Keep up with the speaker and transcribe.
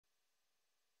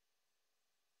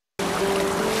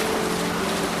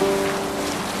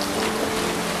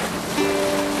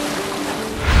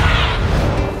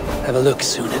a look,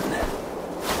 Sunan.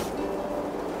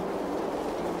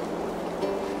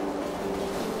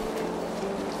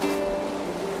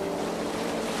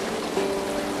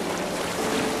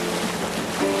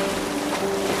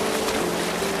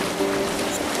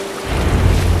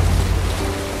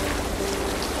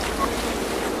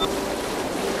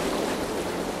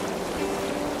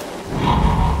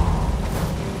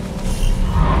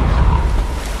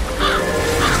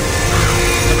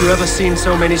 Have you ever seen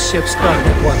so many ships burn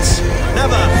at once?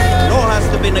 Never! Nor has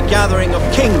there been a gathering of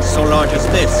kings so large as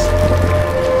this.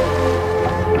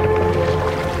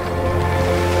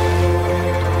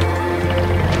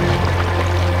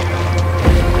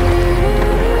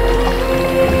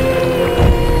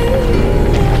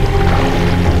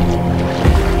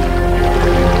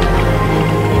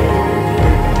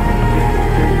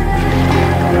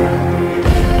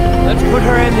 Let's put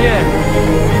her in here.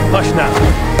 Hush now.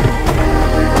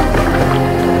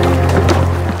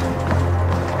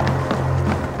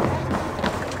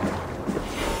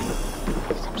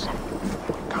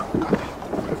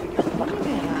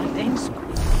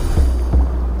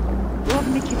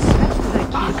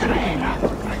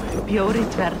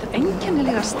 Bjórið verður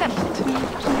einkennilega sterkt.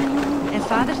 En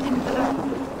það þinn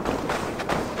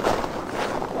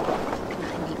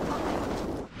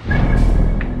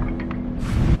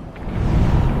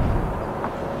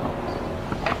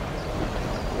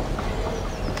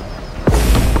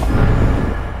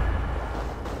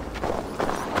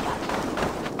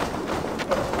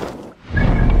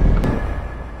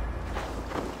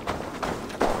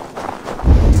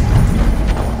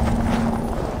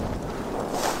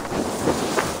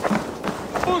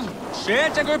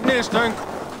Setja upp niðurstöng.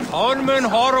 Hann mun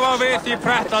horfa við því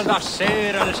prettanda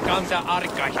sigrelskandi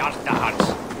arga hjarta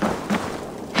hans.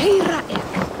 Heyra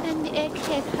ek. En ég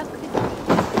hef höggvið.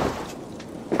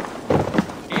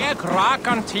 Ég rak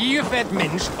hann 10 fet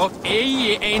minnst og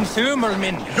eigi ein þumul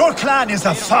minn. Your clan is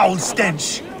a foul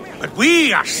stench. But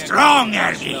we are strong,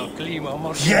 Ergi.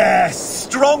 Yes,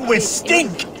 strong with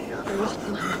stink.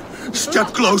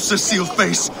 Step closer,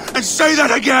 Sealface, and say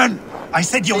that again! I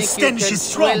said your stench is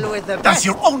strong. That's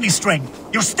your only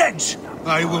strength. Your stench.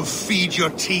 I will feed your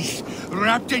teeth,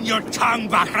 wrapped in your tongue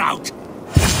back out.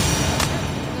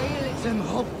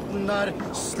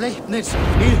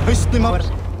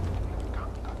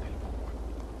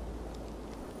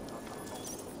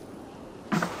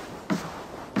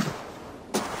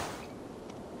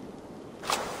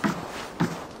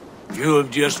 You have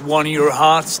just won your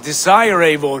heart's desire,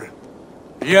 Eivor.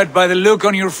 Yet by the look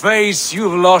on your face, you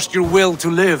have lost your will to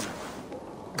live.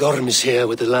 Gorm is here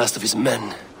with the last of his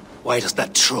men. Why does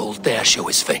that troll dare show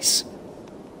his face?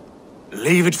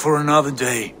 Leave it for another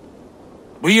day.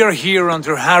 We are here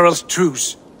under Harald's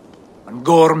truce, and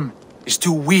Gorm is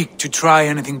too weak to try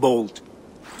anything bold.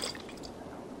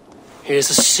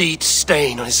 Here's a seed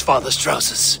stain on his father's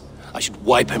trousers. I should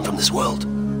wipe him from this world.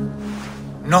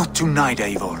 Not tonight,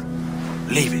 Eivor.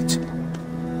 Leave it.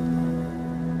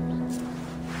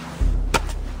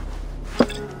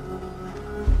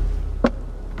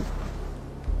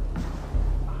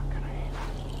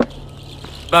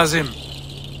 Basim,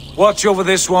 watch over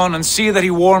this one and see that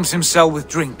he warms himself with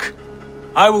drink.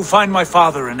 I will find my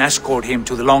father and escort him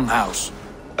to the Longhouse.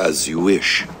 As you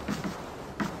wish.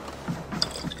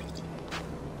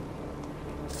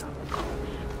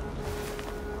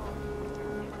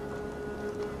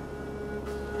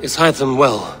 Is Hytham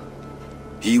well?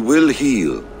 He will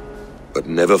heal, but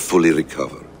never fully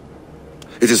recover.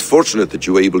 It is fortunate that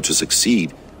you were able to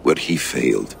succeed where he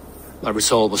failed. My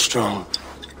resolve was strong.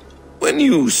 When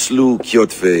you slew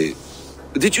Kjotve,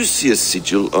 did you see a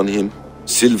sigil on him?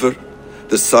 Silver,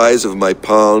 the size of my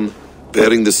palm,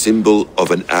 bearing the symbol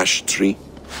of an ash tree?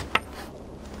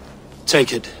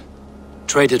 Take it.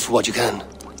 Trade it for what you can.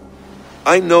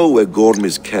 I know where Gorm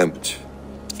is camped.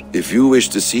 If you wish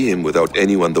to see him without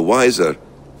anyone the wiser,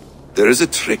 there is a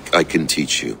trick I can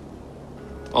teach you.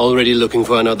 Already looking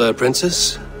for another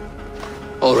princess?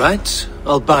 All right,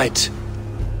 I'll bite.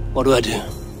 What do I do?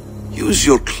 Use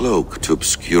your cloak to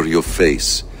obscure your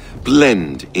face.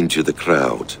 Blend into the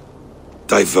crowd.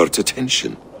 Divert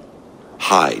attention.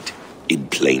 Hide in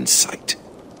plain sight.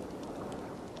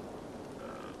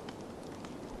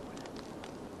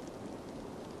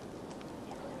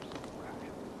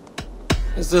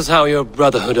 Is this how your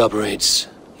brotherhood operates?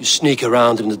 You sneak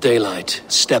around in the daylight,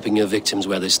 stepping your victims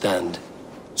where they stand.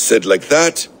 Said like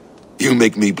that, you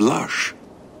make me blush.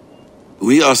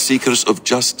 We are seekers of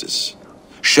justice,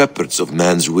 shepherds of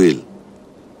man's will.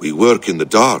 We work in the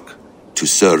dark to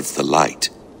serve the light.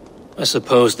 I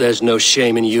suppose there's no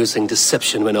shame in using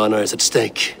deception when honor is at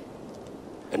stake.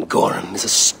 And Gorm is a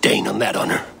stain on that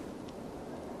honor.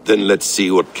 Then let's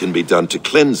see what can be done to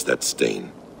cleanse that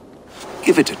stain.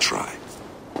 Give it a try.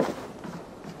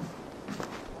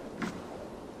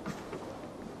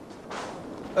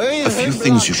 A few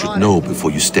things you should know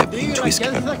before you step into his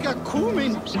camp.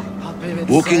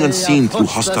 Walking unseen through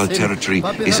hostile territory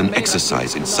is an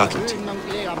exercise in subtlety.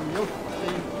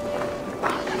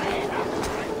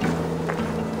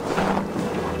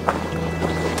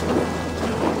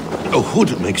 A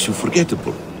hood makes you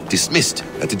forgettable, dismissed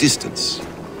at a distance.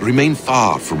 Remain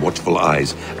far from watchful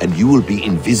eyes, and you will be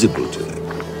invisible to them.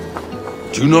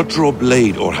 Do not draw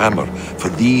blade or hammer, for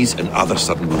these and other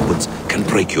sudden movements can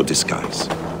break your disguise.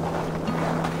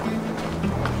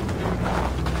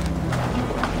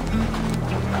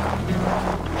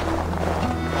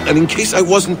 And in case I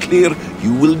wasn't clear,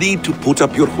 you will need to put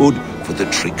up your hood for the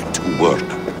trick to work.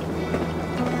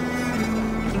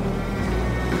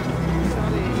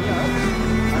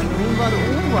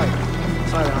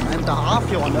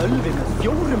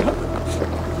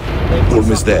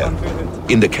 Orm is there,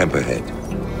 in the camp ahead.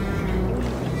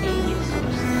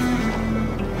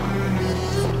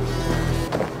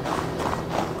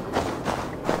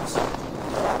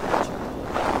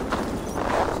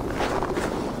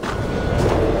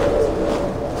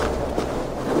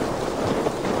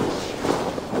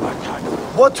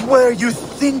 What were you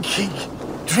thinking?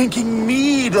 Drinking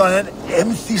mead on an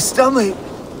empty stomach?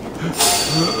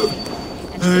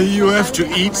 You have to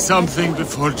eat something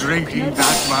before drinking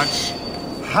that much.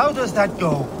 How does that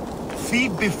go?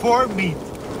 Feed before meat.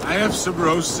 I have some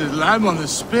roasted lamb on the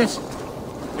spit.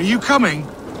 Are you coming?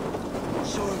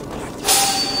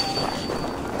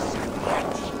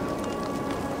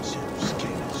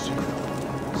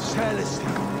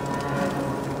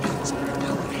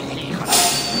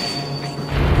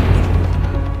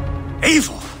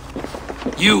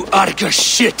 Eivor! You Arga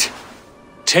shit!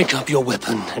 Take up your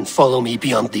weapon and follow me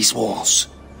beyond these walls.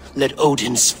 Let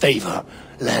Odin's favor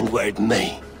land where it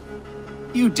may.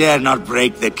 You dare not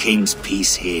break the king's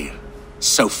peace here.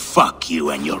 So fuck you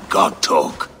and your god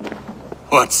talk.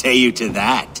 What say you to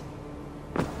that?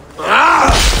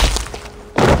 Ah!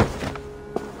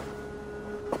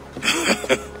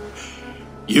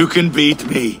 You can beat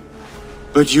me,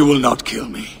 but you will not kill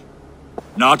me.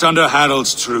 Not under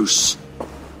Harald's truce.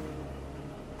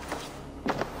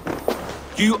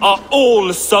 You are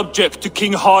all subject to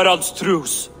King Harald's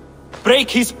truce.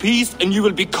 Break his peace and you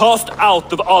will be cast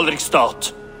out of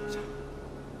Alrikstad.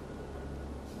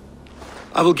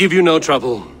 I will give you no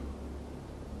trouble.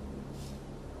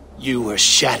 You were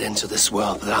shat into this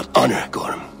world without honor,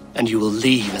 Gorm, and you will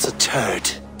leave as a turd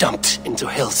dumped into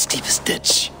hell's deepest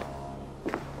ditch.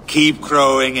 Keep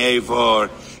crowing, Eivor.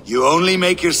 You only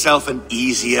make yourself an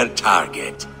easier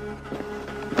target.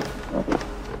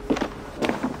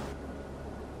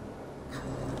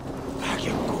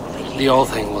 The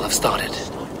All-Thing will have started.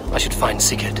 I should find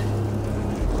Sigurd.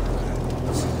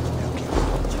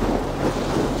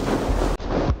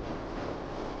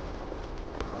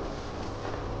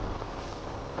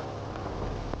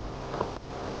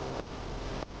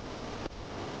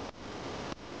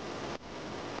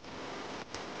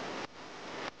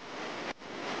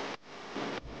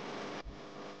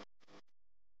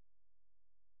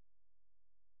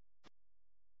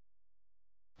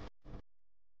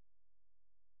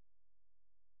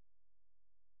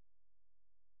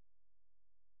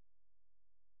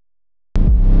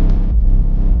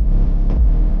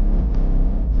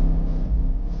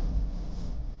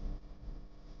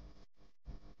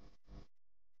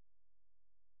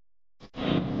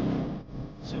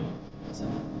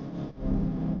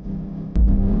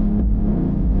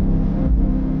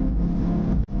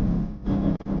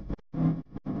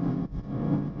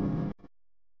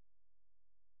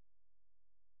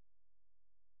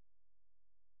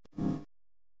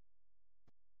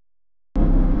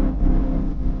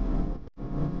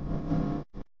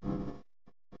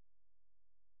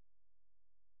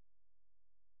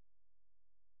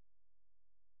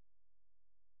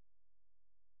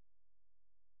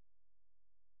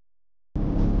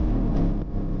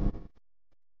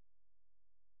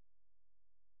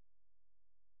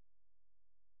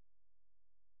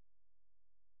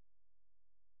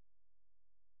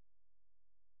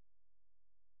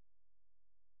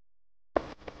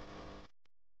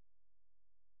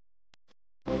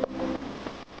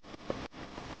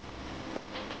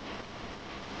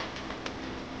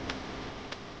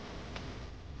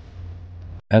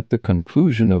 At the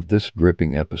conclusion of this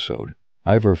gripping episode,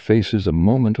 Eivor faces a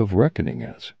moment of reckoning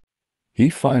as he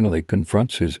finally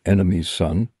confronts his enemy's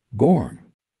son,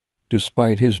 Gorm.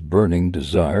 Despite his burning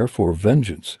desire for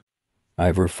vengeance,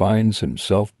 Eivor finds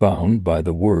himself bound by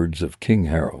the words of King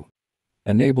Harald.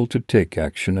 and able to take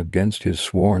action against his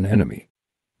sworn enemy.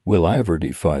 Will Eivor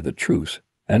defy the truce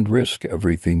and risk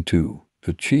everything to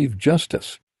achieve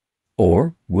justice?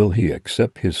 Or will he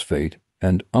accept his fate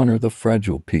and honor the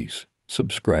fragile peace?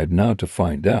 Subscribe now to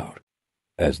find out,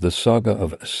 as the saga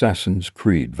of Assassin's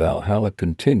Creed Valhalla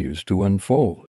continues to unfold.